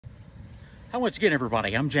Hi, once again,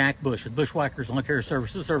 everybody. I'm Jack Bush with Bushwhackers Lawn Care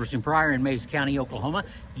Services, servicing Pryor and Mays County, Oklahoma,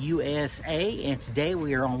 USA. And today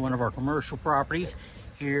we are on one of our commercial properties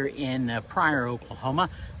here in Pryor, Oklahoma.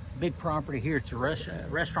 Big property here. It's a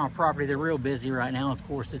restaurant property. They're real busy right now. Of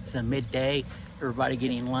course, it's midday. Everybody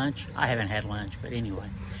getting lunch. I haven't had lunch, but anyway.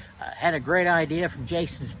 Had a great idea from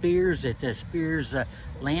Jason Spears at Spears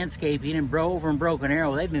Landscaping over in Broken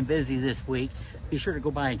Arrow. They've been busy this week. Be sure to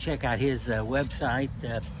go by and check out his website,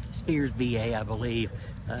 Spears BA, I believe.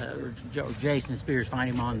 Jason Spears,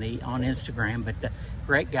 find him on Instagram. But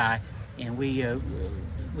great guy, and we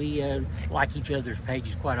like each other's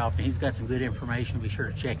pages quite often. He's got some good information. Be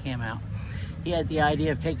sure to check him out. He had the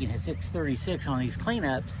idea of taking his 636 on these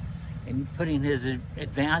cleanups and putting his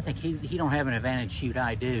I think he don't have an Advantage chute.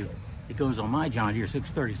 I do. It goes on my John Deere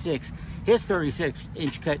 636. His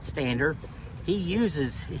 36-inch cut standard. He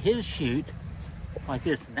uses his chute like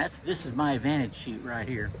this, and this is my Advantage chute right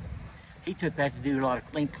here. He took that to do a lot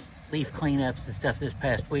of leaf cleanups and stuff this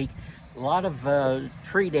past week. A lot of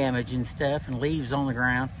tree damage and stuff, and leaves on the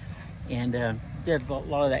ground, and did a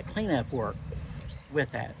lot of that cleanup work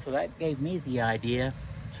with that. So that gave me the idea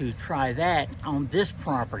to try that on this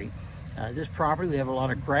property. This property, we have a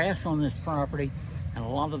lot of grass on this property, and a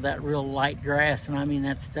lot of that real light grass, and I mean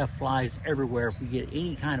that stuff flies everywhere if we get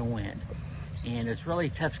any kind of wind, and it's really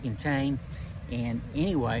tough to contain. And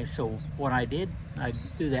anyway, so what I did, I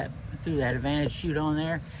threw that Advantage chute on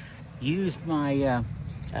there, used my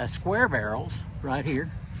square barrels right here.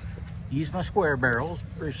 Used my square barrels.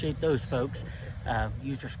 Appreciate those folks.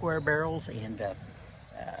 Used our square barrels and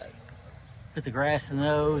put the grass in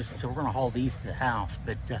those. So we're going to haul these to the house.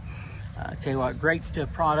 But I tell you what, great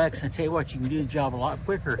products. And I tell you what, you can do the job a lot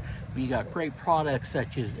quicker when you got great products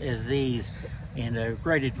such as these, and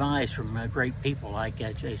great advice from great people like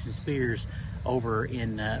Jason Spears over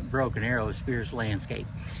in Broken Arrow, Spears Landscape.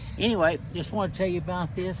 Anyway, just want to tell you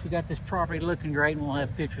about this. We got this property looking great, and we'll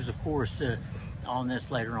have pictures, of course, on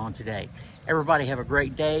this later on today. Everybody have a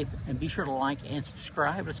great day, and be sure to like and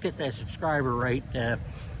subscribe. Let's get that subscriber rate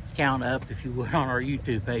count up, if you would, on our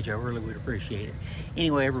YouTube page. I really would appreciate it.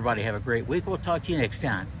 Anyway, everybody have a great week. We'll talk to you next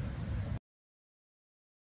time.